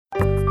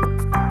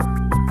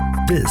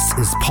This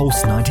is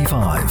Pulse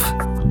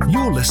 95.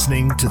 You're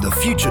listening to the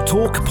Future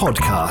Talk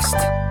podcast.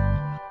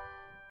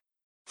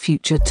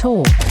 Future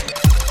Talk.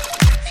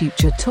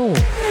 Future Talk.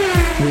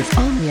 With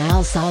Omnia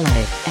Al-Saleh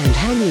and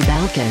Hani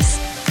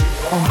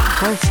Balkis on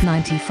Pulse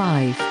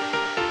 95.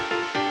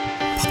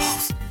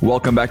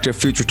 Welcome back to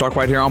Future Talk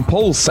right here on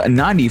Pulse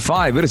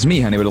 95. It is me,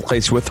 Hani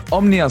Balkis, with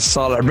Omnia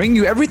Al-Saleh, bringing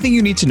you everything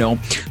you need to know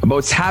about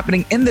what's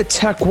happening in the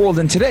tech world.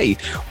 And today,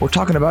 we're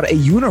talking about a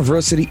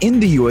university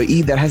in the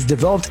UAE that has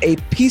developed a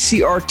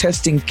PCR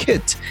testing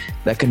kit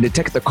that can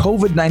detect the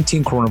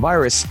COVID-19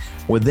 coronavirus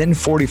within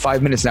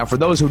 45 minutes. Now, for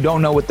those who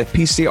don't know what the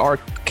PCR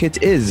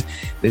kit is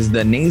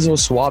the nasal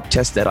swab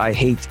test that I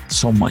hate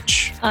so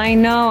much. I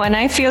know, and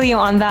I feel you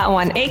on that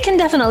one. It can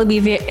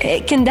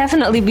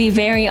definitely be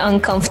very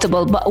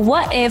uncomfortable. But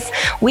what if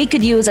we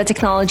could use a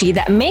technology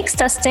that makes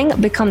testing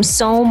become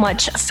so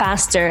much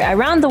faster?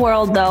 Around the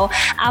world, though,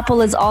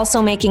 Apple is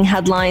also making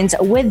headlines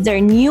with their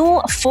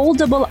new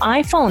foldable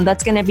iPhone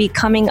that's going to be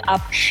coming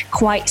up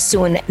quite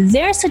soon.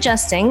 They're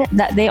suggesting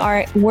that they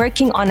are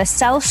working on a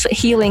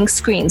self-healing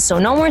screen. So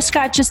no more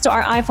scratches to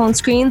our iPhone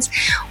screens.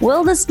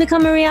 Will this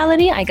become a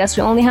reality? I guess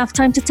we only have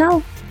time to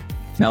tell.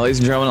 Now, ladies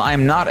and gentlemen,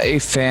 I'm not a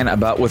fan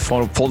with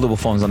foldable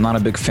phones. I'm not a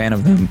big fan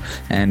of them.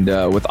 And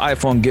with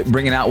iPhone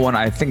bringing out one,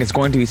 I think it's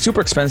going to be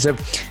super expensive,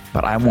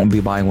 but I won't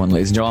be buying one,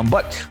 ladies and gentlemen.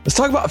 But let's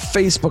talk about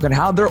Facebook and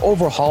how they're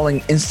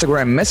overhauling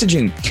Instagram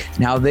messaging.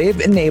 Now, they've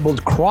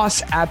enabled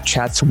cross-app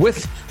chats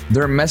with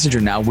their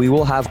messenger. Now, we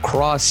will have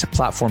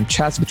cross-platform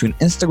chats between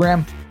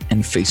Instagram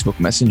and Facebook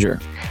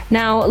Messenger.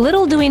 Now,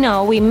 little do we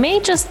know, we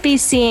may just be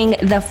seeing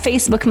the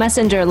Facebook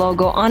Messenger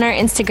logo on our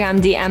Instagram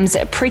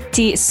DMs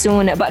pretty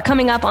soon. But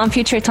coming up on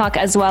Future Talk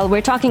as well,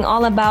 we're talking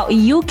all about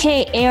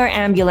UK Air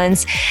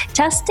Ambulance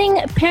testing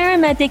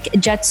paramedic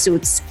jet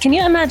suits. Can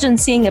you imagine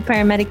seeing a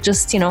paramedic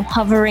just,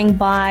 hovering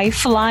by,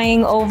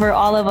 flying over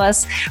all of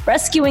us,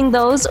 rescuing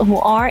those who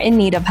are in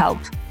need of help?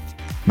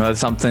 Well,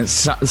 sounds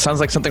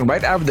like something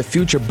right out of the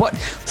future, but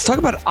let's talk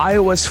about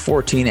iOS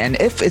 14 and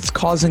if it's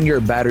causing your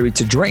battery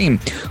to drain.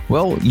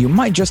 Well, you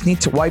might just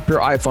need to wipe your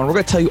iPhone. We're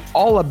going to tell you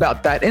all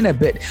about that in a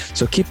bit,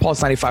 so keep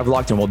Pulse 95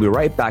 locked in. We'll be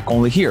right back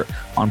only here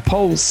on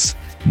Pulse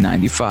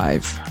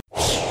 95.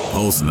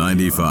 Pulse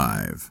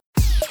 95.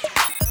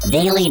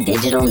 Daily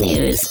digital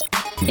news.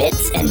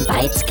 Bits and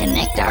bytes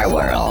connect our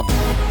world.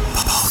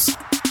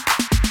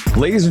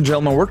 Ladies and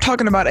gentlemen, we're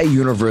talking about a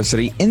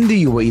university in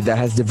the UAE that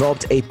has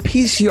developed a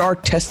PCR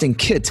testing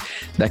kit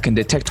that can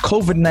detect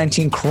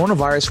COVID-19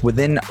 coronavirus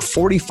within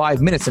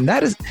 45 minutes. And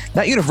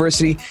that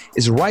university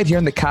is right here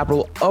in the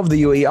capital of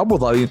the UAE, Abu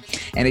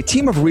Dhabi. And a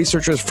team of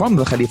researchers from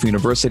the Khalifa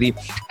University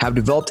have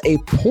developed a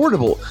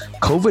portable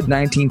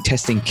COVID-19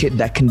 testing kit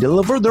that can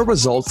deliver the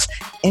results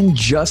in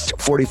just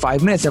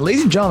 45 minutes. And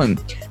ladies and gentlemen,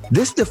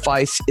 this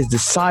device is the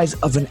size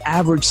of an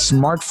average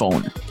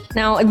smartphone.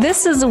 Now,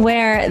 this is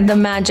where the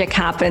magic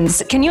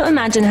happens. Can you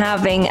imagine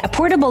having a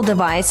portable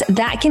device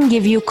that can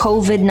give you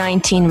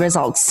COVID-19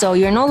 results? So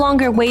you're no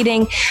longer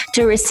waiting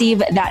to receive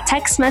that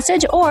text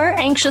message or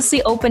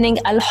anxiously opening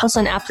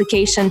Al-Husn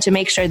application to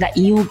make sure that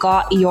you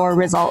got your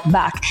result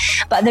back.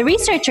 But the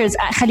researchers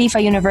at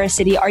Khalifa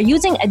University are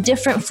using a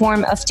different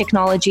form of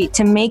technology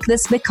to make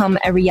this become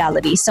a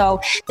reality. So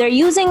they're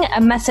using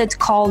a method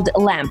called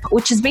LAMP,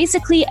 which is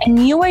basically a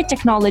newer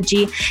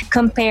technology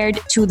compared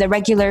to the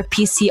regular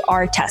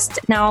PCR test.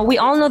 Now, we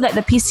all know that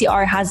the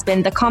PCR has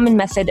been the common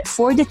method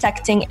for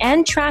detecting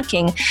and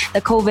tracking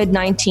the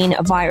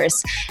COVID-19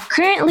 virus.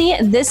 Currently,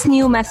 this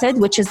new method,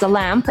 which is the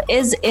LAMP,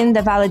 is in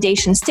the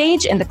validation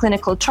stage in the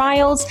clinical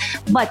trials,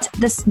 but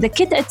the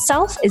kit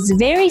itself is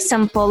very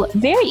simple,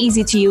 very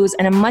easy to use,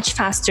 and a much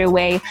faster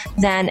way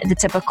than the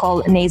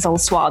typical nasal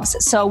swabs.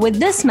 So with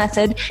this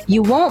method,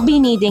 you won't be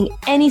needing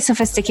any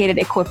sophisticated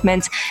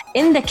equipment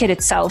in the kit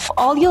itself.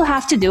 All you'll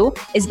have to do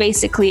is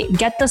basically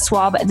get the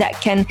swab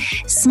that can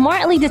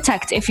smartly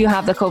detect if you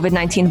have the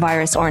COVID-19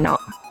 virus or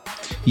not.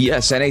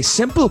 Yes, and a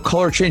simple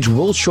color change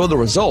will show the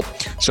result.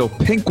 So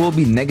pink will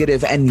be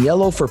negative and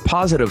yellow for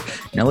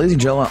positive. Now, ladies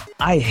and gentlemen,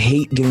 I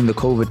hate getting the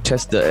COVID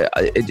test.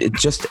 It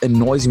just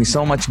annoys me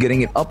so much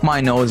getting it up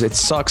my nose. It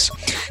sucks.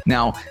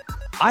 Now,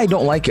 I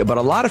don't like it, but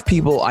I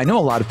know a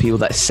lot of people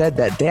that said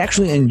that they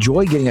actually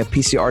enjoy getting a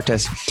PCR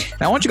test.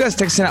 And I want you guys to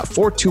text in at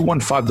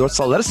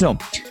 4215. Let us know.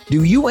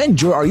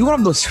 Are you one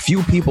of those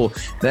few people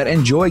that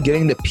enjoy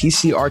getting the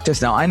PCR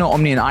test? Now, I know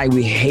Omni and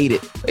we hate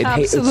it.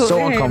 It's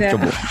so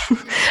uncomfortable.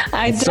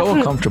 It's so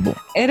uncomfortable.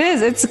 It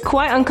is. It's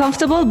quite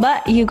uncomfortable,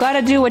 but you got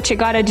to do what you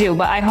got to do.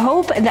 But I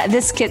hope that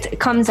this kit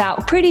comes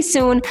out pretty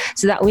soon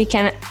so that we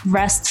can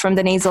rest from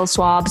the nasal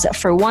swabs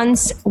for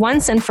once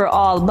and for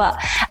all.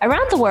 But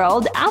around the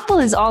world, Apple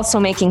is also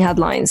making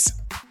headlines.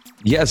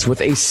 Yes, with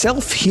a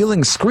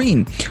self-healing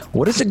screen.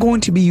 What is it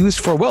going to be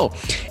used for? Well,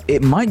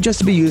 it might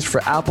just be used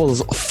for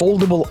Apple's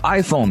foldable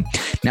iPhone.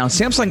 Now,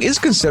 Samsung is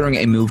considering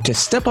a move to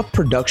step up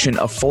production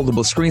of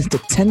foldable screens to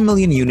 10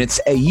 million units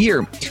a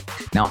year.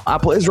 Now,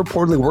 Apple is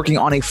reportedly working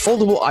on a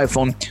foldable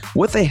iPhone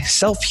with a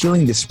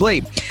self-healing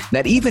display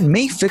that even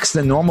may fix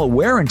the normal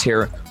wear and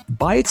tear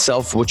by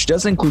itself, which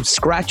does include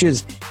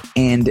scratches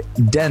and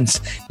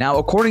dents. Now,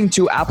 according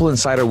to Apple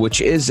Insider,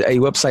 which is a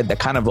website that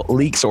kind of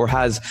leaks or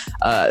has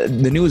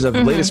the news of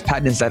latest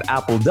patents that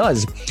Apple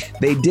does,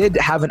 they did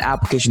have an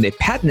application, they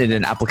patented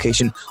an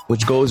application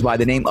which goes by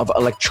the name of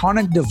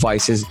electronic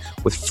devices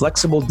with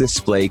flexible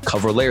display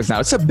cover layers. Now,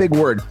 it's a big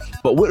word,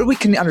 but what we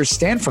can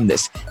understand from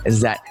this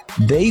is that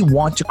they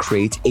want to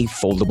create a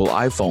foldable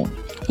iPhone.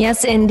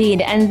 Yes,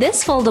 indeed. And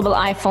this foldable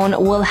iPhone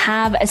will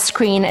have a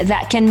screen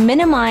that can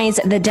minimize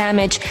the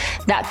damage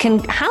that can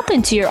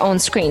happen to your own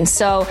screen.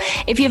 So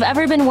if you've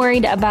ever been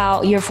worried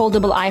about your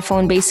foldable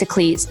iPhone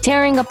basically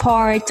tearing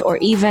apart or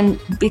even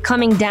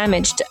becoming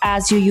damaged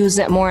as you use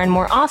it more and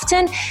more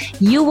often,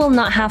 you will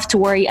not have to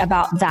worry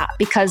about that,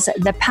 because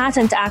the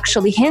patent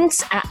actually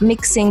hints at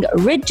mixing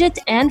rigid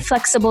and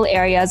flexible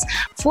areas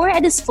for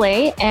a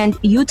display and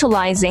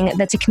utilizing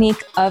the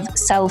technique of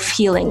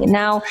self-healing.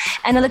 Now,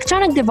 an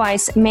electronic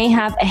device may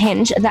have a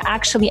hinge that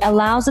actually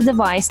allows the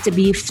device to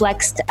be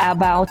flexed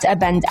about a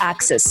bend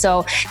axis.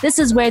 So this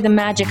is where the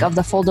magic of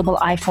the foldable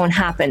iPhone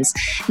happens.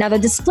 Now, the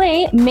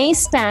display may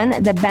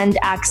span the bend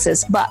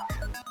axis, but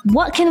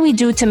what can we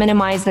do to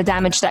minimize the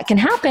damage that can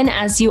happen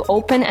as you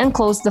open and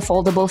close the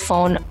foldable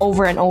phone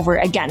over and over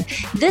again?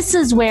 This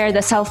is where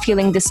the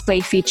self-healing display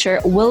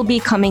feature will be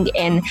coming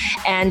in,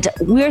 and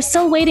we're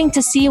still waiting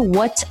to see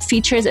what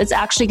features it's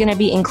actually going to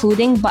be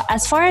including. But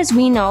as far as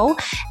we know,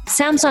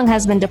 Samsung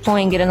has been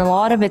deploying it in a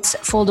lot of its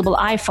foldable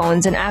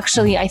iPhones, and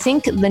actually I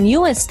think the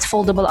newest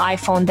foldable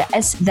iPhone,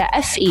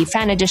 the FE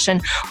Fan Edition,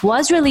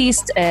 was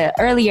released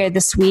earlier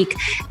this week,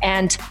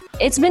 and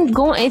it's been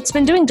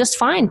doing just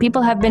fine.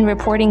 People have been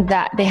reporting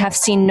that they have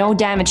seen no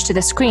damage to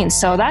the screen.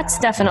 So that's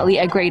definitely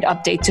a great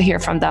update to hear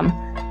from them.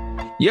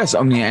 Yes,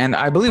 and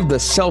I believe the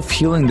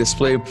self-healing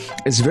display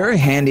is very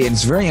handy and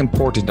it's very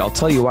important. I'll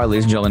tell you why,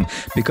 ladies and gentlemen,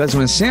 because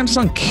when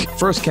Samsung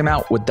first came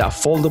out with that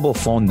foldable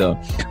phone,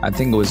 I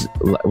think it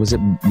was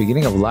it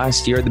beginning of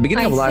last year? The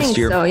beginning of last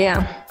year. So,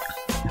 yeah.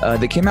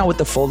 They came out with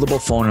the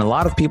foldable phone, and a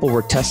lot of people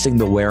were testing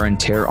the wear and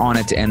tear on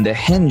it and the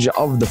hinge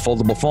of the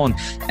foldable phone.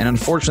 And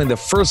unfortunately, the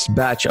first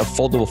batch of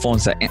foldable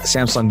phones that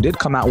Samsung did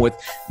come out with,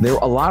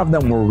 a lot of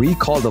them were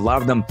recalled. A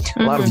lot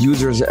of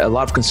users, a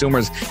lot of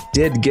consumers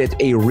did get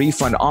a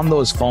refund on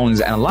those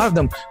phones, and a lot of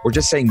them were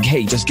just saying,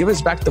 hey, just give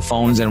us back the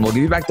phones and we'll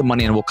give you back the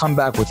money and we'll come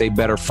back with a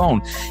better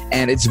phone.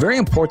 And it's very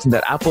important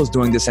that Apple is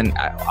doing this, and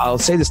I'll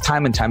say this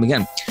time and time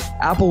again.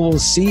 Apple will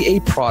see a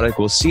product,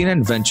 will see an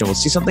invention, will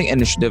see something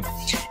initiative,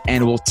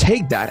 and will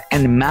take that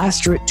and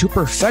master it to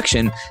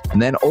perfection,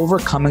 and then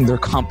overcoming their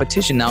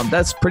competition. Now,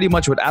 that's pretty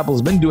much what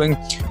Apple's been doing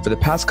for the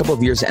past couple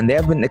of years, and they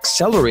have been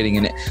accelerating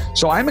in it.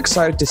 So I'm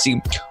excited to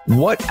see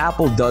what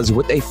Apple does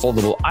with a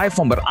foldable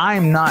iPhone, but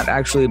I'm not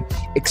actually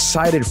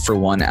excited for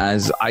one,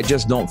 as I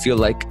just don't feel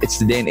like it's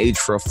the day and age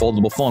for a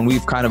foldable phone.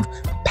 We've kind of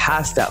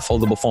passed that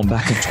foldable phone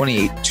back in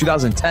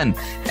 2010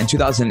 and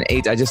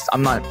 2008.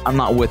 I'm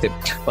not with it.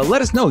 But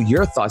let us know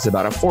your thoughts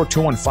about it.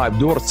 4215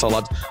 Dur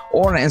Salat,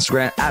 or on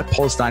Instagram at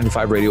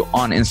Pulse95 Radio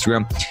on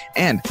Instagram.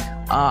 And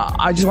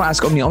I just want to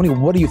ask Omni,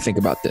 what do you think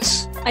about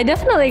this? I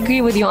definitely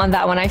agree with you on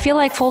that one. I feel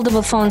like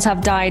foldable phones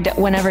have died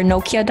whenever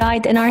Nokia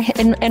died in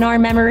our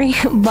memory,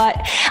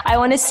 but I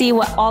want to see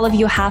what all of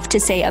you have to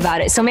say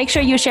about it. So make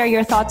sure you share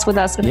your thoughts with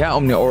us. Yeah,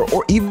 Omni,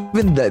 or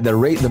even the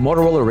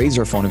Motorola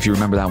Razr phone, if you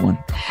remember that one.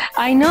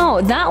 I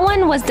know that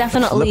one was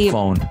definitely flip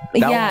phone.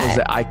 That one was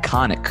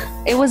iconic.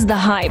 It was the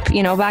hype,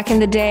 back in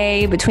the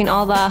day between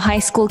all the high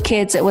school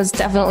kids. It was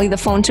definitely the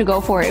phone to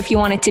go for if you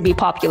wanted to be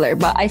popular.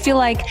 But I feel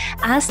like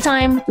as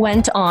time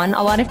went on,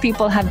 a lot of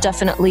people have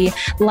definitely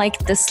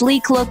liked the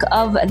sleek look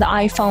of the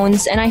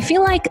iPhones, and I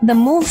feel like the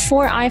move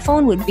for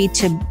iPhone would be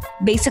to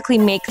basically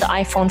make the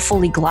iPhone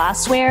fully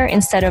glassware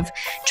instead of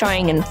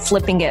trying and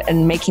flipping it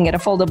and making it a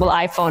foldable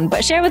iPhone.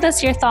 But share with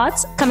us your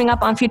thoughts. Coming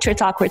up on Future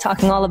Talk, we're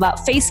talking all about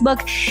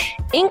Facebook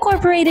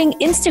incorporating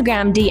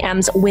Instagram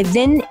DMs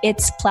within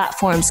its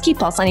platforms. Keep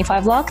Pulse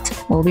 95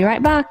 locked. We'll be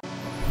right back.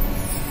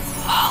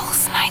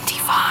 Pulse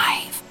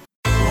 95.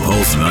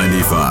 Pulse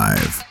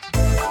 95.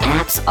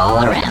 Apps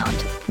all around.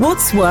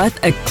 What's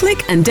worth a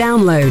click and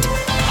download?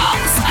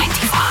 Pulse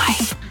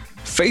 95.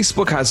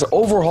 Facebook has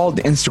overhauled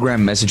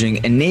Instagram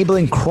messaging,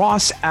 enabling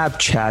cross-app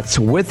chats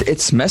with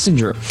its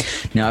messenger.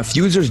 Now, if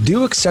users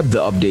do accept the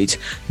update,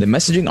 the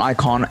messaging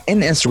icon in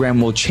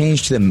Instagram will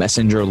change to the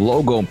messenger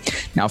logo.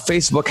 Now,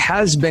 Facebook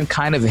has been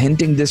kind of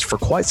hinting this for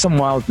quite some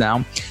while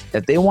now,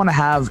 that they want to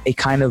have a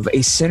kind of a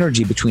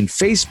synergy between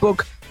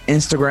Facebook,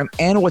 Instagram,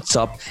 and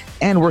WhatsApp,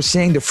 and we're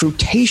seeing the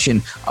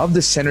fruition of the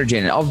synergy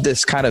and of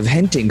this kind of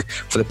hinting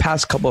for the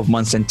past couple of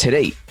months, and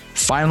today,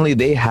 finally,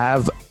 they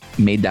have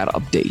made that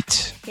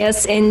update.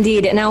 Yes,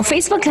 indeed. Now,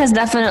 Facebook has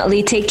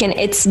definitely taken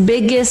its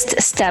biggest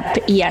step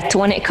yet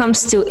when it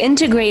comes to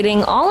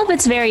integrating all of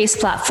its various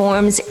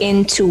platforms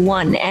into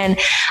one. And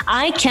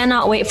I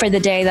cannot wait for the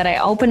day that I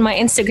open my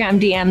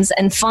Instagram DMs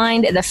and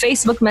find the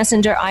Facebook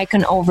Messenger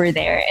icon over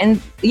there. And,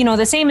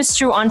 the same is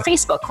true on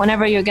Facebook.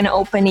 Whenever you're going to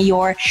open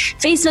your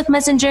Facebook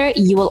Messenger,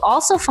 you will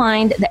also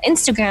find the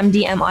Instagram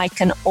DM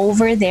icon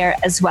over there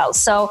as well.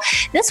 So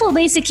this will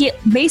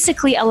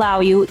basically allow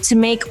you to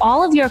make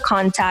all of your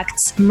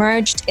contacts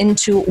merged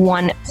into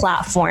one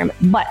platform.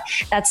 But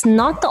that's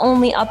not the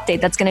only update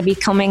that's going to be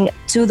coming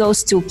to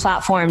those two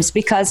platforms,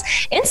 because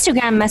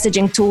Instagram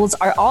messaging tools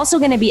are also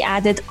going to be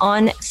added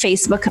on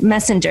Facebook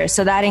Messenger.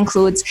 So that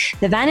includes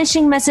the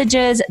vanishing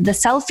messages, the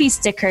selfie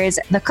stickers,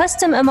 the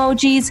custom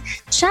emojis,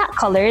 chat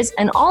colors,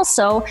 and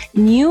also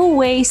new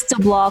ways to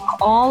block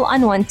all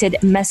unwanted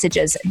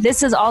messages.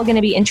 This is all going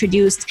to be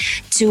introduced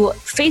to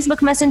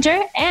Facebook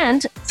Messenger,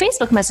 and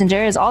Facebook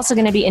Messenger is also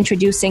going to be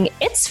introducing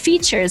its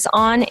features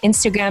on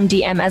Instagram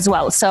DM as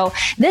well. So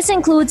this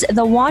includes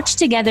the Watch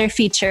Together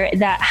feature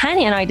that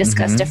Hani and I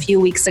discussed a few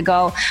weeks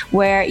ago,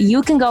 where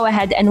you can go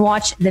ahead and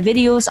watch the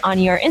videos on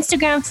your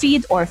Instagram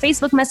feed or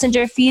Facebook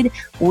Messenger feed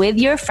with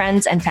your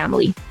friends and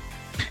family.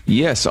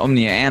 Yes,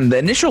 Omnia, and the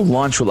initial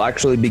launch will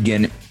actually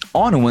begin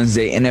on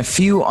Wednesday in a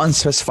few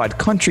unspecified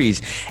countries,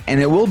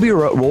 and it will be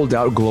rolled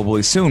out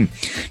globally soon.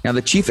 Now,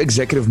 the chief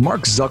executive,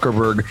 Mark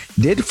Zuckerberg,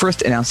 did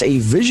first announce a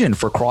vision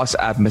for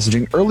cross-app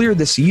messaging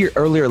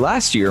earlier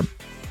last year.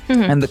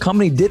 And the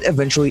company did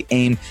eventually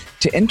aim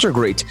to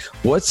integrate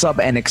WhatsApp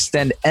and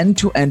extend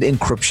end-to-end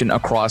encryption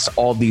across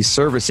all these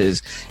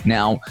services.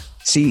 Now,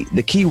 see,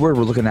 the key word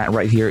we're looking at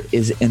right here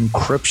is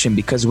encryption,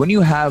 because when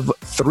you have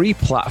three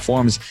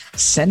platforms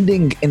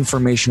sending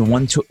information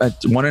one to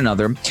one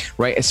another,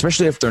 right,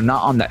 especially if they're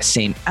not on that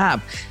same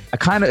app,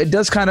 it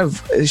does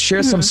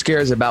share some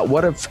scares about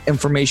what if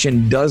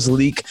information does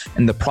leak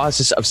in the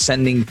process of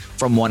sending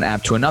from one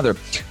app to another.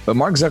 But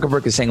Mark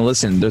Zuckerberg is saying,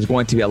 listen, there's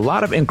going to be a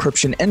lot of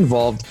encryption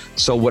involved,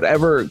 so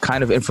whatever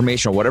kind of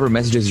information or whatever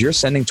messages you're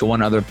sending to one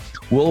another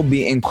will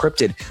be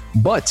encrypted.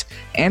 But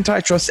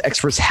antitrust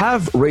experts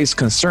have raised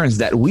concerns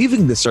that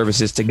weaving the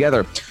services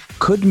together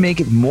could make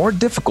it more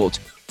difficult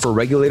for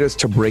regulators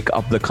to break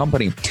up the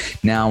company.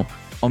 Now,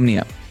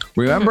 Omnia,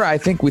 remember, I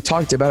think we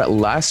talked about it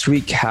last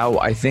week, how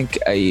I think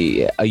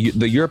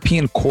the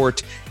European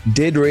court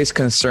did raise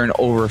concern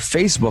over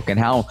Facebook and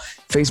how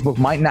Facebook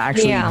might not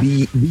actually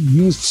be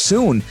used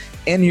soon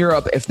in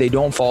Europe if they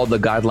don't follow the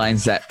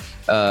guidelines that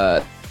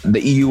the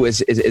EU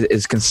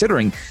is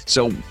considering.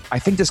 So I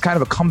think there's kind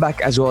of a comeback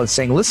as well as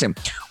saying, listen,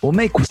 we'll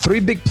make three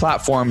big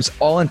platforms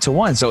all into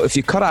one. So if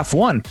you cut off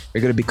one,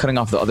 you're going to be cutting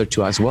off the other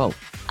two as well.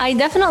 I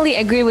definitely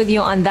agree with you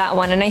on that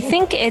one. And I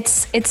think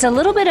it's a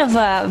little bit of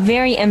a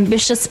very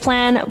ambitious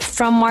plan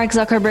from Mark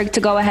Zuckerberg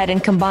to go ahead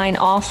and combine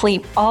all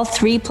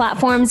three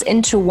platforms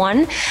into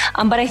one.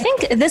 But I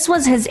think this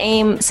was his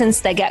aim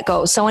since the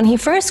get-go. So when he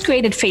first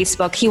created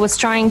Facebook, he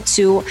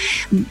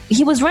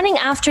was running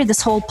after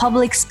this whole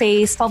public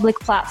space, public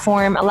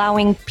platform,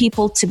 allowing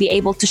people to be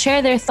able to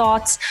share their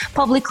thoughts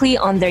publicly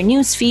on their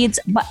news feeds.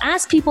 But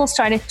as people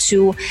started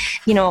to,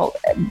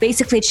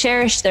 basically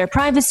cherish their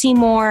privacy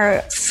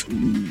more,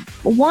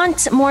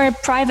 want more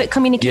private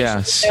communication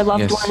with their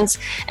loved ones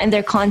and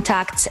their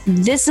contacts,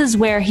 this is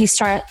where he's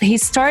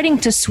starting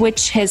to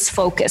switch his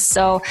focus.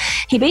 So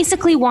he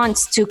basically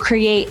wants to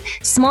create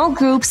small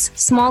groups,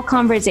 small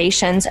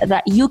conversations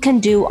that you can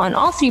do on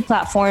all three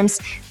platforms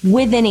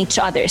within each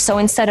other. So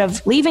instead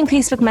of leaving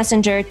Facebook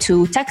Messenger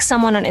to text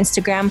someone on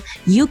Instagram,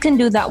 you can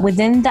do that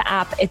within the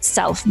app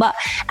itself. But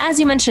as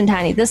you mentioned,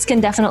 Hani, this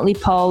can definitely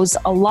pose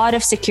a lot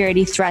of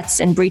security threats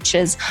and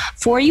breaches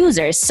for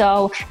users.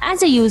 So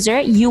as a user,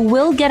 you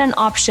will get an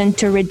option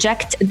to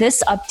reject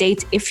this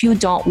update if you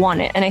don't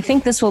want it. And I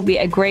think this will be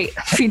a great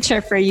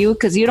feature for you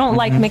because you don't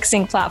like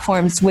mixing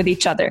platforms with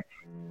each other.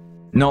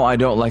 No, I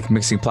don't like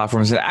mixing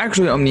platforms. And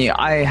actually, Omni,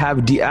 I have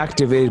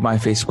deactivated my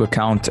Facebook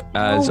account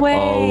as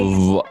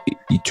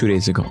of 2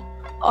 days ago.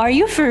 Are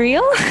you for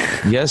real?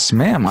 Yes,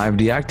 ma'am. I've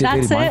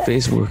deactivated my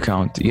Facebook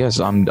account.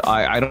 Yes,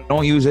 I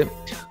don't use it.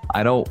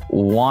 I don't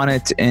want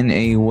it in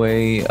a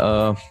way.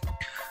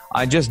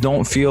 I just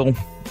don't feel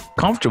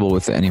comfortable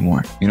with it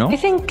anymore, I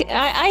think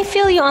I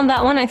feel you on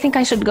that one. I think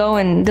I should go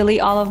and delete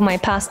all of my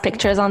past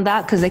pictures on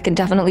that because they can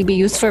definitely be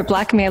used for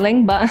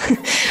blackmailing, but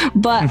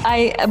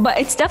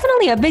it's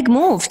definitely a big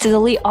move to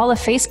delete all of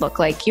Facebook.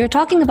 Like, you're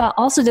talking about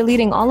also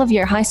deleting all of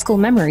your high school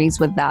memories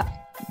with that.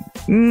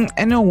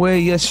 In a way,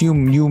 yes, you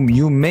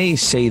may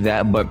say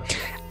that, but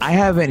I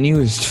haven't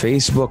used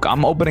Facebook.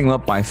 I'm opening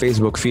up my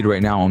Facebook feed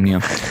right now, Omnia.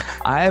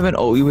 I haven't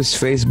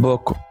used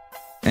Facebook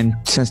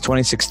since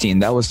 2016.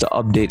 That was to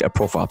update a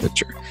profile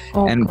picture.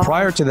 And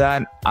prior to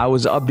that, I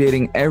was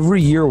updating every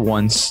year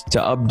once to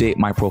update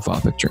my profile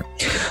picture.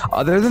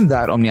 Other than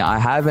that, Omnia, I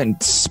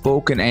haven't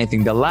spoken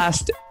anything. The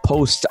last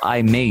post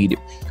I made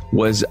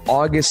was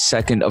August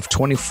 2nd of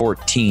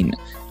 2014.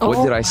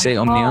 What did I say,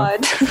 Omnia?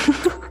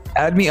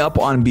 Add me up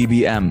on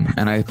BBM,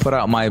 and I put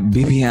out my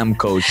BBM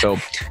code. So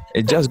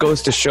it just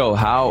goes to show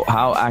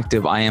how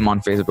active I am on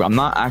Facebook. I'm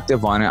not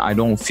active on it. I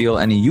don't feel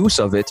any use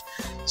of it.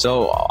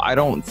 So I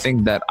don't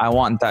think that I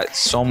want that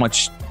so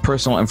much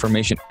personal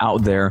information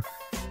out there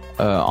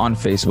on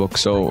Facebook.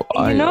 So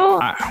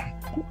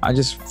I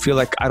just feel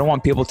like I don't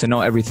want people to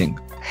know everything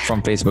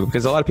from Facebook,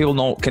 because a lot of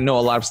people can know a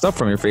lot of stuff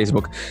from your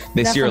Facebook.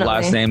 They see your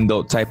last name,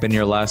 they'll type in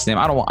your last name.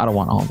 I don't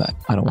want all that.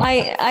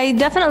 I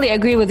definitely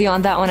agree with you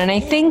on that one. And I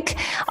think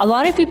a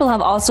lot of people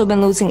have also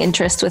been losing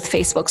interest with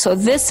Facebook. So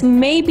this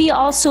may be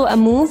also a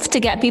move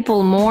to get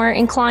people more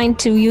inclined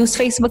to use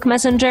Facebook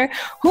Messenger.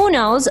 Who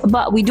knows?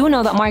 But we do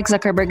know that Mark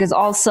Zuckerberg is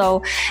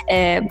also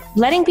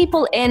letting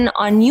people in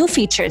on new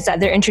features that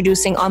they're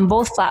introducing on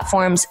both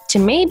platforms to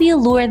maybe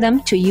lure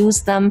them to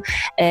use them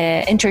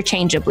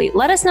interchangeably.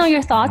 Let us know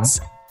your thoughts.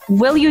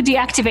 Will you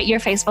deactivate your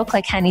Facebook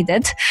like Hani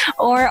did?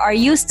 Or are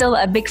you still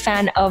a big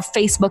fan of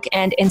Facebook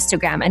and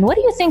Instagram? And what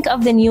do you think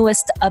of the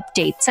newest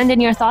update? Send in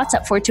your thoughts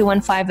at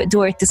 4215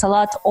 Duer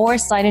Tisalat or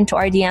slide into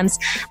our DMs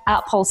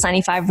at Pulse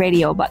 95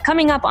 Radio. But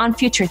coming up on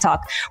Future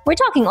Talk, we're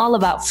talking all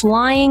about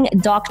flying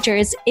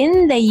doctors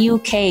in the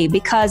UK,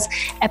 because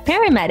a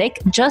paramedic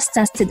just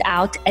tested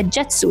out a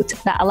jet suit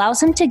that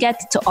allows him to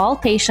get to all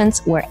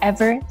patients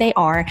wherever they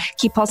are.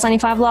 Keep Pulse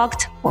 95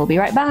 locked. We'll be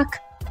right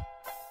back.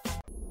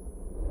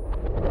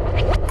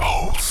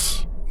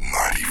 Pulse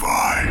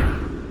 95.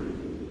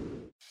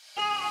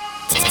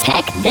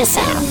 Check this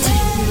out.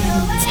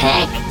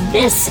 Check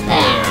this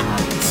out.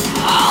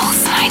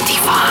 Pulse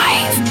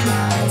 95.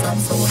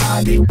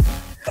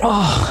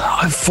 Oh,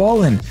 I've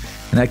fallen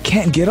and I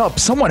can't get up.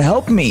 Someone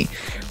help me.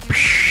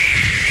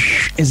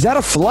 Is that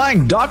a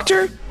flying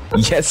doctor?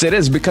 Yes, it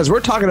is, because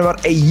we're talking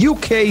about a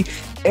UK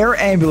air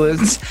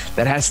ambulance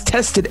that has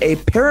tested a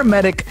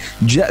paramedic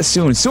jet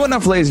soon. Soon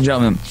enough, ladies and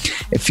gentlemen,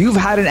 if you've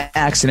had an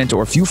accident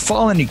or if you've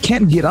fallen and you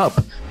can't get up,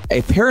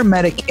 a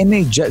paramedic in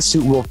a jet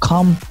suit will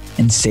come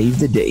and save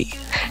the day.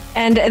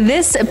 And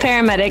this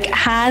paramedic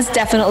has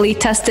definitely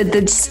tested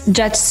the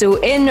jet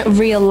suit in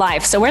real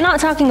life. So we're not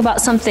talking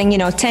about something,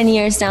 10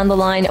 years down the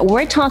line.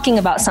 We're talking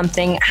about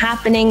something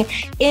happening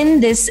in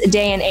this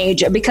day and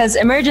age, because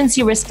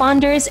emergency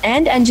responders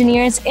and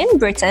engineers in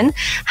Britain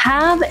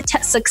have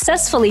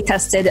successfully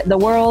tested the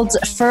world's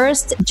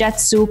first jet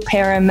suit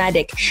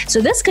paramedic.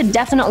 So this could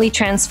definitely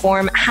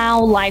transform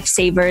how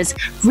lifesavers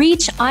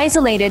reach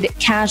isolated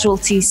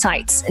casualty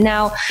sites.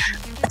 Now,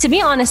 to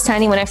be honest,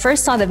 Hani, when I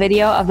first saw the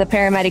video of the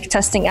paramedic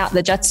testing out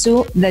the jet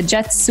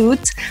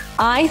suit,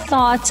 I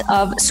thought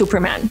of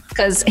Superman,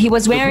 because he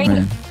was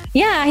wearing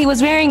he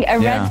was wearing a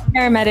red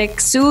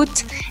paramedic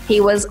suit.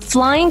 He was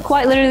flying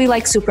quite literally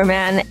like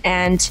Superman.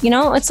 And,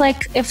 it's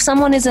like if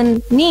someone is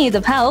in need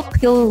of help,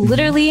 he'll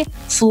literally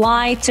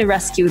fly to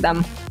rescue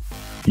them.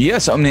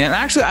 Yes, and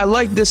actually I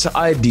like this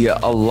idea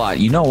a lot.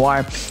 You know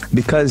why?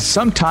 Because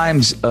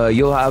sometimes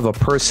you'll have a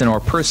person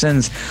or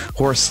persons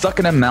who are stuck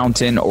in a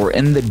mountain or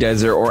in the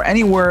desert or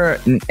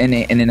anywhere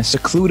in a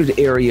secluded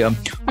area,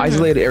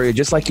 isolated area,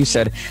 just like you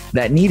said,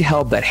 that need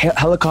help, that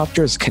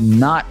helicopters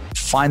cannot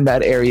find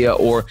that area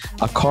or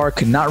a car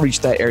cannot reach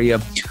that area.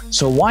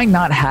 So why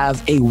not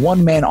have a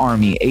one-man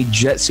army, a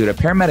jet suit, a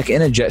paramedic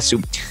in a jet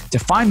suit to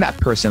find that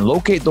person,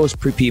 locate those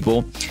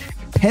people,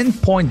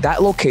 pinpoint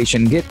that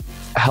location, get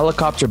a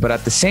helicopter, but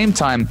at the same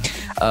time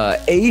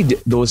aid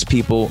those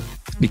people,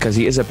 because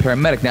he is a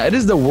paramedic. Now, it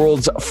is the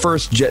world's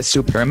first jet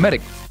suit paramedic,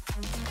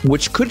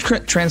 which could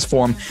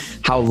transform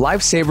how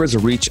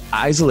lifesavers reach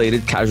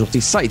isolated casualty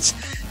sites.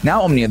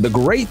 Now, Omnia, the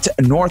Great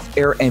North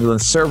Air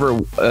Ambulance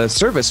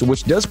Service,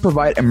 which does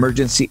provide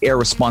emergency air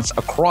response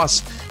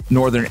across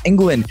Northern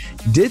England,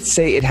 did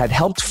say it had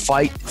helped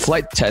flight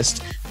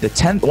test the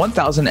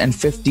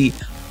 1,050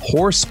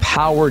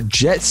 horsepower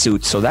jet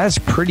suit. So that is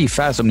pretty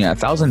fast. I mean,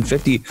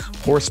 1,050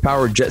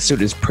 horsepower jet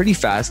suit is pretty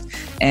fast,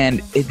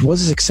 and it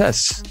was a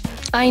success.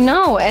 I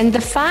know. And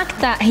the fact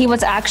that he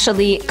was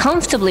actually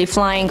comfortably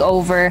flying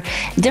over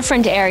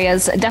different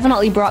areas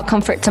definitely brought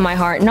comfort to my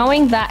heart,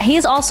 knowing that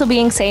he's also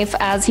being safe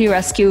as he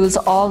rescues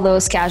all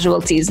those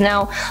casualties.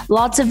 Now,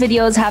 lots of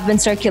videos have been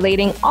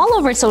circulating all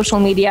over social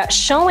media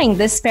showing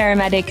this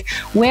paramedic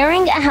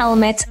wearing a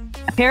helmet,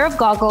 a pair of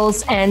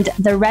goggles, and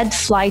the red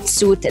flight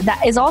suit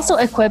that is also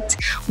equipped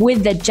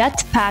with the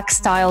jetpack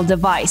style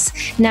device.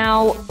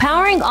 Now,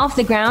 powering off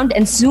the ground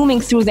and zooming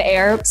through the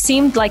air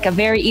seemed like a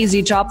very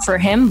easy job for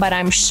him, but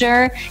I'm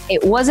sure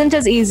it wasn't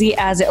as easy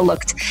as it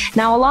looked.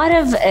 Now, a lot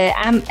of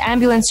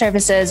ambulance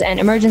services and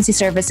emergency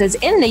services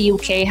in the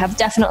UK have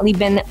definitely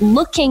been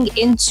looking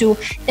into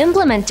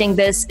implementing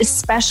this,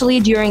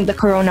 especially during the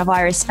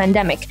coronavirus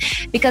pandemic,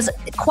 because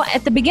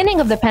at the beginning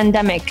of the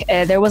pandemic,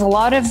 there was a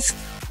lot of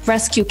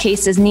rescue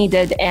cases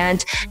needed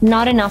and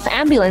not enough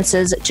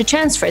ambulances to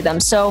transfer them.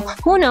 So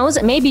who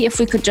knows, maybe if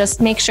we could just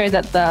make sure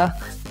that the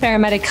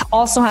paramedic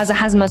also has a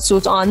hazmat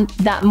suit on,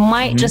 that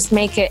might just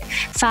make it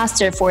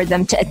faster for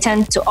them to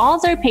attend to all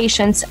their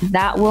patients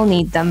that will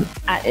need them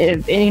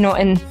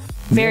in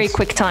very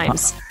quick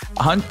times.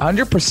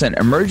 100%.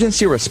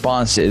 Emergency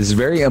response is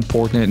very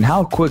important, and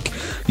how quick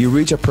you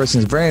reach a person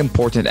is very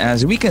important. And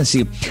as we can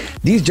see,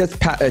 these jet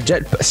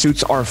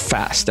suits are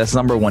fast. That's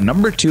number one.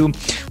 Number two,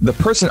 the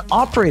person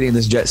operating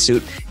this jet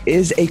suit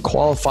is a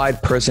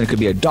qualified person. It could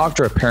be a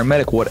doctor, a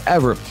paramedic,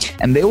 whatever,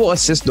 and they will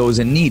assist those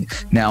in need.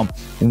 Now,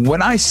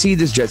 when I see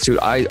this jet suit,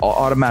 I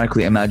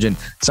automatically imagine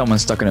someone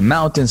stuck in a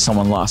mountain,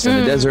 someone lost in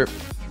the desert.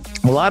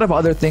 A lot of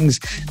other things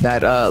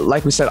that,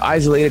 like we said,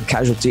 isolated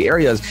casualty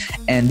areas.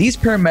 And these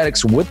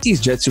paramedics with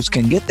these jet suits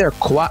can get there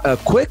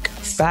quick,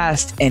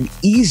 fast, and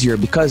easier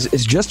because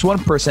it's just one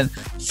person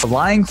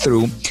flying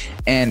through.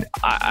 And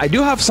I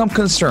do have some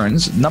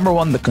concerns. Number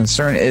one, the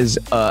concern is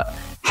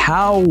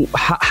how will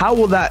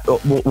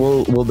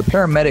the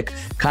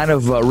paramedic kind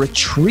of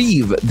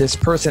retrieve this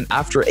person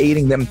after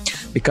aiding them?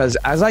 Because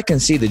as I can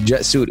see, the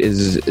jet suit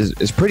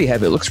is pretty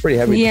heavy. It looks pretty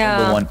heavy. Yeah.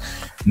 Number one.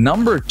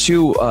 Number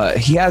two,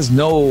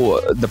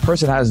 the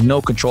person has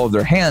no control of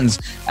their hands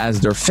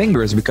as their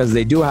fingers, because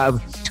they do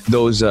have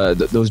those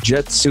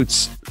jet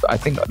suits. I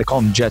think they call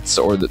them jets,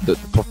 or the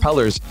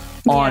propellers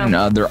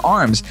on their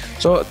arms.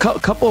 So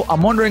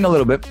I'm wondering a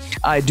little bit.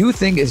 I do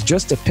think it's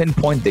just to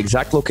pinpoint the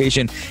exact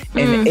location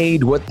and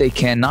aid what they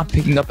can, not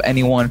picking up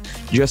anyone,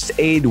 just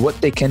aid what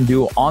they can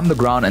do on the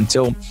ground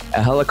until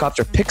a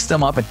helicopter picks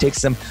them up and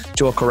takes them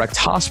to a correct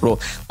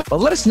hospital. But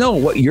let us know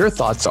what your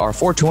thoughts are.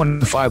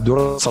 4215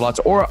 Dura Salat,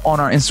 or on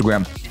our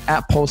Instagram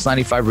at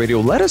Pulse95 Radio.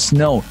 Let us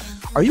know.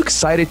 Are you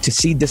excited to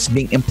see this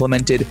being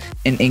implemented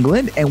in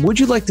England? And would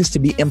you like this to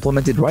be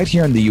implemented right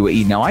here in the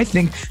UAE? Now, I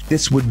think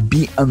this would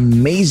be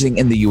amazing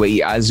in the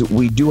UAE, as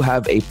we do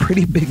have a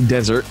pretty big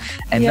desert.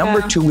 And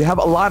number two, we have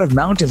a lot of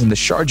mountains in the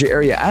Sharjah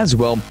area as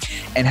well.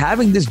 And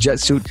having this jet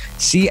suit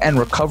see and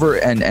recover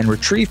and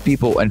retrieve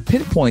people and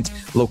pinpoint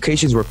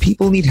locations where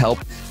people need help,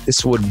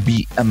 this would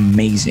be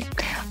amazing.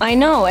 I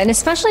know, and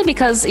especially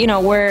because,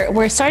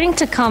 we're starting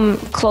to come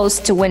close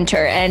to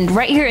winter, and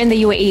right here in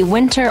the UAE,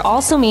 winter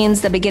also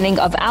means the beginning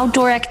of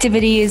outdoor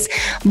activities,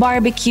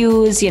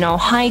 barbecues,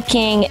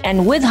 hiking,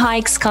 and with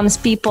hikes comes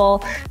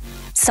people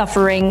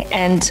suffering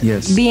and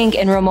being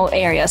in remote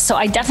areas. So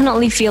I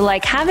definitely feel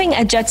like having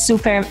a jet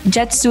suit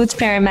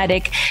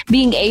paramedic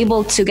being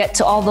able to get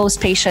to all those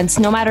patients,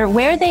 no matter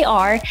where they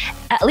are,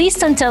 at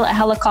least until a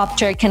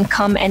helicopter can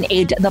come and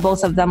aid the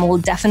both of them, will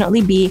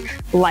definitely be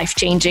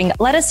life-changing.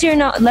 Let us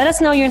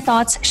know your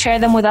thoughts. Share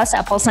them with us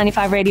at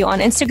Pulse95 Radio on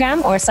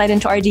Instagram, or slide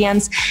into our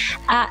DMs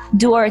at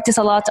Dua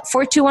Itisalat.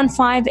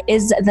 4215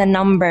 is the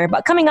number.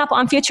 But coming up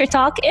on Future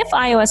Talk, if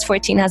iOS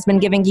 14 has been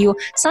giving you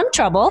some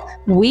trouble,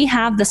 we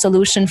have the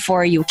solution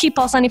for you. Keep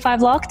Pulse95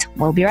 locked.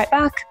 We'll be right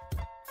back.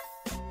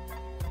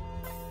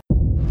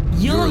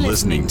 You're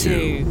listening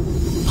to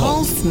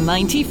Pulse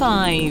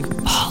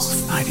 95.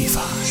 Pulse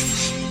 95.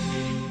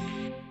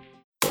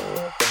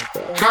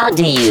 How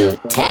do you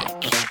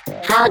tech?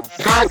 How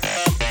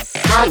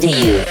do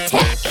you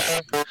tech?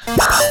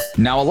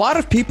 Now, a lot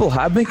of people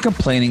have been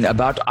complaining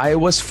about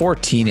iOS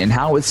 14 and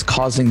how it's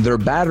causing their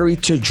battery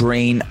to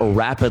drain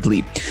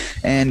rapidly.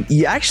 And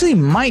you actually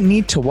might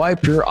need to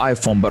wipe your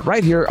iPhone. But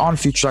right here on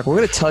Future Talk, we're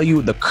going to tell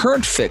you the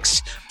current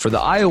fix for the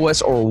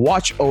iOS or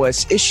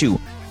watchOS issue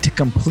to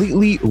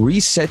completely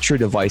reset your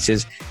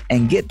devices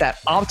and get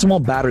that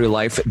optimal battery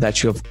life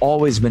that you have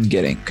always been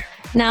getting.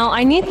 Now,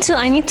 I need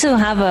to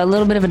have a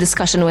little bit of a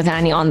discussion with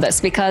Annie on this,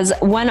 because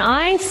when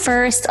I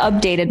first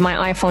updated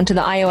my iPhone to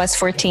the iOS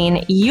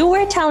 14, you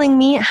were telling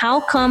me how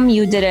come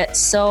you did it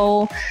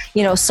so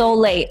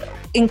late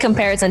in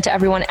comparison to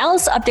everyone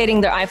else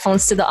updating their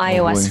iPhones to the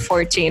iOS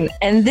 14.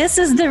 And this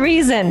is the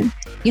reason.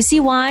 You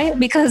see why?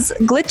 Because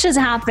glitches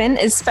happen,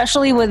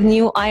 especially with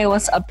new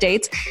iOS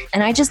updates.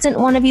 And I just didn't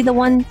want to be the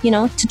one,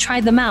 to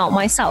try them out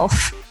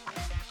myself.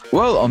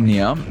 Well,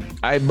 Omnia,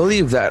 I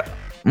believe that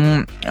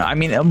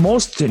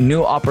most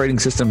new operating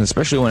systems,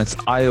 especially when it's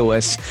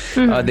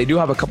iOS, they do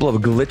have a couple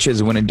of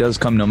glitches when it does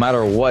come, no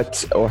matter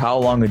what or how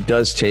long it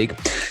does take.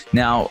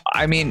 Now,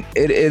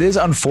 it is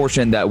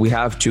unfortunate that we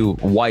have to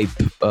wipe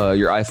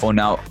your iPhone.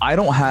 Now, I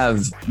don't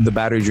have the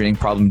battery draining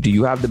problem. Do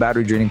you have the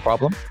battery draining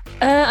problem?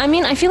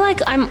 I feel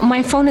like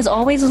my phone is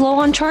always low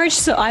on charge,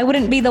 so I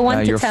wouldn't be the one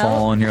to your tell. Your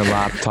phone, your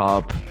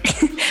laptop.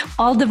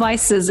 All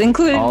devices,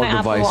 including my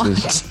Apple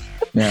Watch.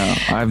 Yeah,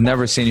 I've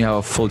never seen you have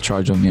a full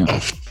charge on you.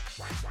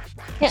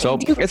 Yeah, so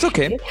it's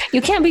okay.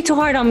 You can't be too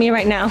hard on me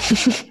right now.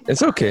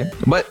 It's okay.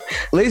 But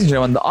ladies and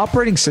gentlemen, the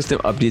operating system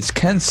updates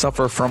can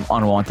suffer from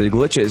unwanted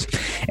glitches.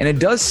 And it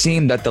does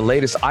seem that the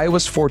latest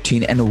iOS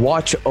 14 and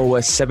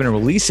watchOS 7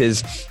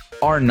 releases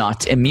are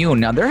not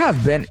immune. Now, there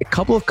have been a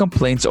couple of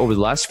complaints over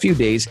the last few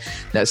days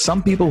that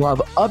some people who have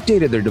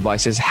updated their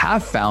devices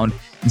have found,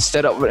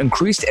 instead of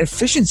increased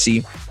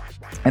efficiency,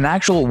 an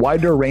actual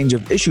wider range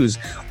of issues,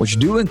 which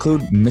do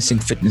include missing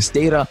fitness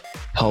data,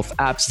 health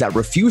apps that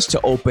refuse to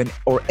open,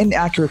 or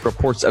inaccurate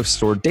reports of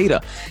stored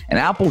data. And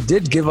Apple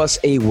did give us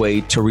a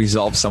way to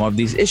resolve some of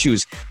these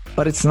issues,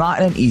 but it's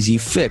not an easy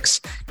fix.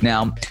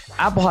 Now,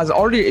 Apple has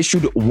already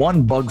issued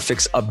one bug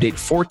fix update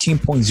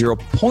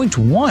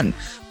 14.0.1,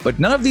 but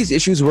none of these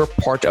issues were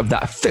part of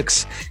that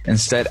fix.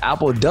 Instead,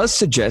 Apple does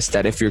suggest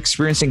that if you're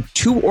experiencing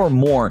 2 or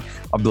more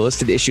of the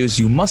listed issues,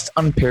 you must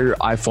unpair your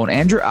iPhone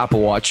and your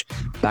Apple Watch,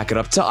 back it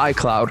up to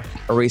iCloud,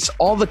 erase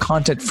all the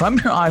content from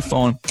your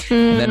iPhone,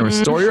 and then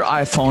restore your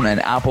iPhone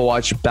and Apple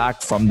Watch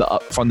back from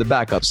the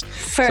backups.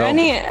 For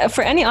any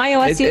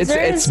iOS users,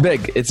 it's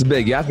big. It's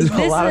big. You have to do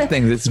a lot of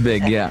things. It's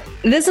big. Yeah.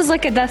 This is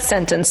like a death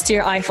sentence to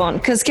your iPhone,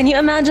 because can you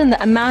imagine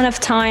the amount of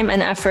time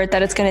and effort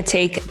that it's going to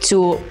take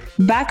to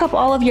back up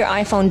all of your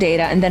iPhone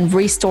data and then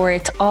restore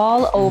it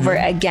all over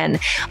again?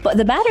 But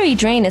the battery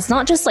drain is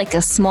not just like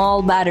a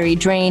small battery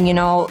drain,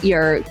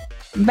 your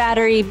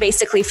battery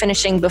basically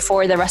finishing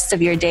before the rest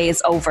of your day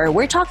is over.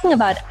 We're talking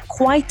about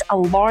quite a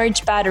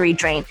large battery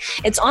drain.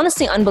 It's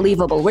honestly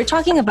unbelievable. We're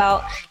talking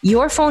about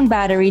your phone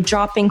battery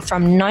dropping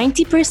from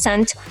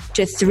 90%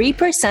 to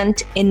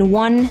 3% in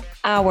 1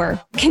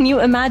 hour. Can you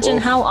imagine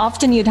how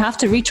often you'd have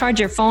to recharge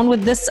your phone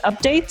with this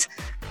update?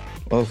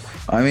 Well,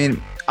 I mean,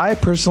 I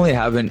personally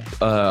haven't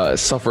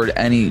suffered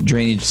any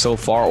drainage so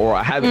far, or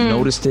I haven't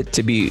noticed it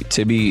to be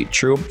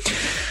true,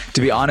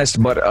 to be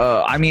honest. But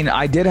I mean,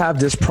 I did have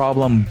this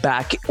problem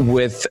back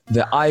with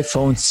the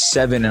iPhone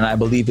 7, and I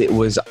believe it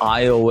was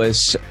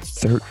iOS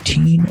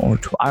 13 or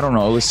 12. I don't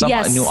know. It was some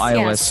new iOS.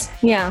 Yes.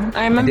 Yeah,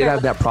 I remember. I did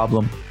have that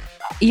problem.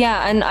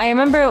 Yeah, and I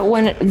remember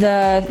when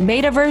the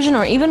beta version,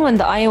 or even when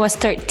the iOS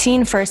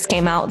 13 first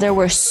came out, there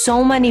were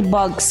so many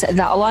bugs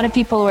that a lot of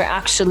people were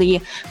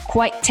actually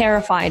quite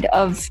terrified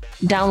of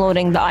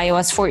downloading the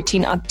iOS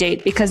 14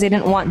 update because they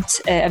didn't want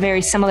a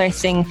very similar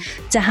thing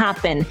to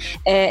happen.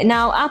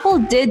 Now, Apple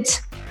did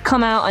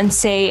come out and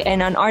say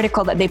in an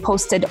article that they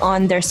posted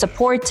on their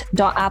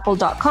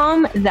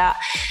support.apple.com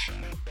that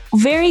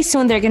very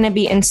soon they're going to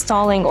be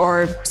installing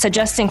or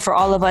suggesting for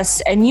all of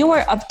us a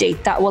newer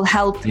update that will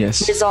help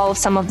resolve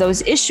some of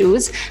those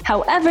issues.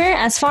 However,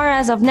 as far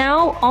as of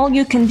now, all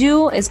you can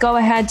do is go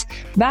ahead,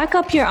 back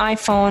up your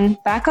iPhone,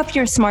 back up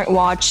your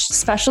smartwatch,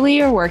 especially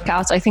your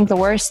workouts. I think the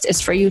worst is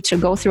for you to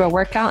go through a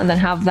workout and then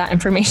have that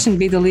information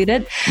be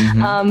deleted.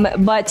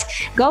 But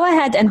go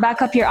ahead and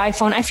back up your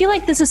iPhone. I feel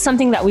like this is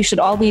something that we should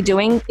all be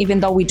doing,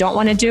 even though we don't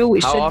want to do.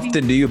 How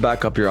often do you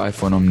back up your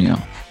iPhone,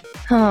 Omnia?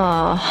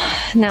 Oh,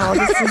 no,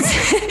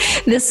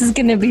 this is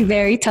going to be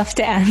very tough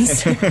to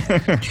answer.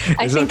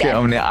 It's okay,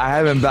 Omnia. I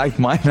haven't backed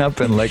mine up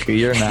in like a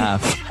year and a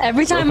half.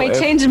 Every time I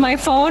change my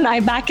phone, I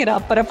back it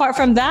up. But apart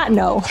from that,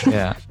 no.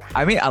 Yeah.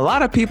 I mean, a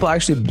lot of people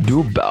actually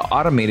do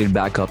automated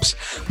backups.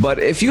 But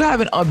if you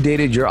haven't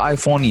updated your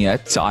iPhone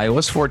yet to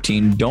iOS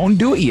 14, don't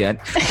do it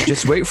yet.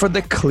 Just wait for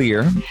the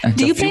clear.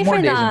 Do you pay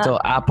for that? Until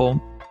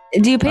Apple...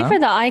 Do you pay for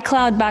the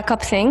iCloud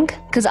backup thing?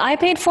 Because I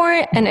paid for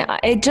it and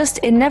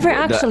it never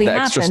actually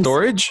happens. Extra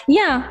storage?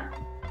 Yeah.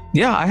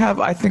 Yeah,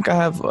 I think I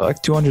have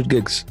like 200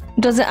 gigs.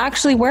 Does it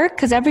actually work?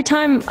 Because every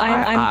time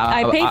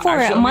I pay for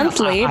it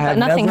monthly, but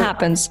nothing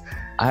happens.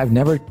 I have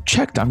never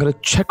checked. I'm going to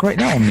check right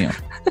now, Mia.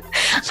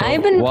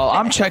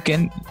 I'm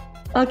checking.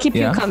 I'll keep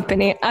you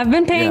company. I've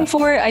been paying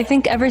for it, I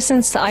think, ever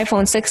since the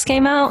iPhone 6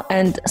 came out,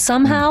 and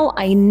somehow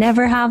I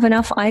never have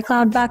enough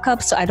iCloud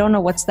backups, so I don't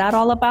know what's that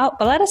all about.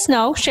 But let us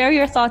know. Share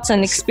your thoughts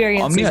and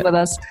experiences with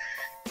us.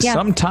 Yeah.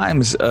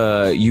 Sometimes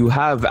you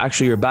have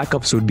actually your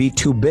backups would be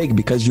too big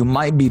because you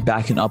might be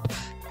backing up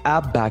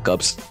app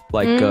backups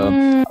like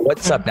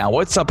WhatsApp. Now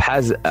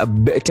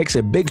WhatsApp it takes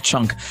a big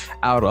chunk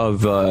out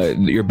of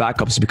your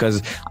backups,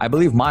 because I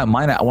believe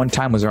mine at one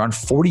time was around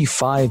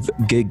 45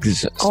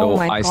 gigs. So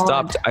I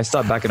stopped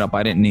backing up.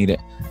 I didn't need it.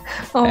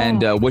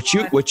 And what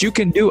you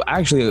can do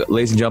actually,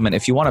 ladies and gentlemen,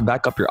 if you want to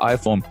back up your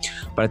iPhone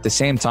but at the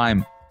same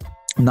time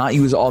not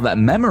use all that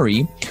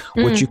memory,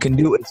 what you can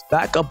do is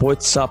back up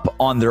WhatsApp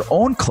on their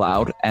own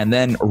cloud and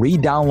then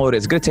re-download it.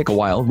 It's going to take a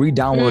while.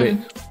 Re-download it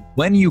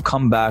when you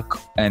come back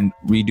and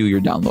redo your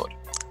download.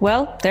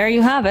 Well, there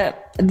you have it.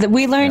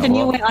 We learned a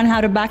new way on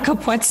how to back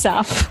up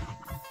WhatsApp.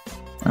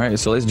 All right,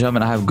 so ladies and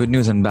gentlemen, I have good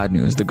news and bad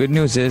news. The good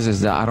news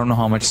is that I don't know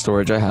how much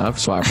storage I have,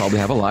 so I probably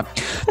have a lot.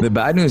 The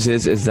bad news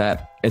is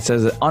that it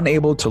says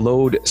unable to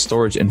load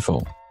storage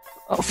info.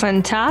 Oh,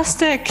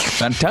 fantastic.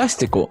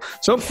 Fantastical.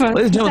 So, ladies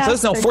and gentlemen, let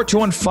us know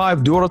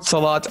 4215 Durat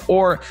Salat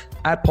or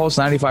at Pulse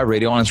 95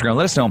 Radio on Instagram.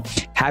 Let us know,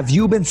 have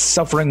you been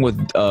suffering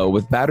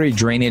with battery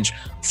drainage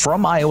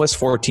from iOS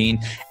 14?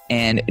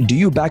 And do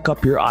you back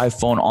up your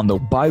iPhone on the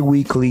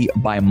bi-weekly,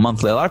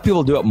 bi-monthly? A lot of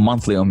people do it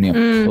monthly, Omnia.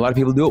 A lot of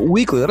people do it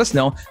weekly. Let us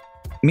know.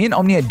 Me and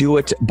Omnia do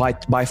it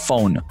by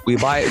phone.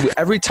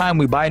 Every time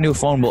we buy a new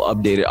phone, we'll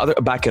update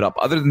it, back it up.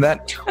 Other than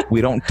that,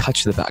 we don't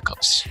touch the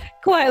backups.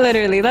 Quite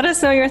literally. Let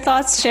us know your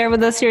thoughts. Share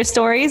with us your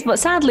stories. But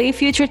sadly,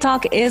 Future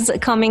Talk is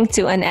coming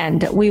to an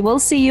end. We will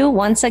see you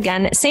once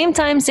again, same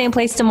time, same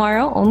place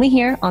tomorrow, only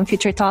here on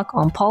Future Talk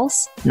on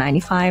Pulse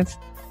 95.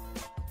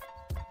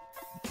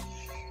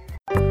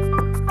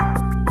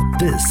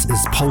 This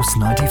is Pulse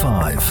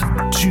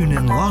 95. Tune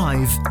in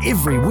live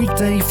every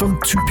weekday from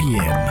 2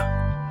 p.m.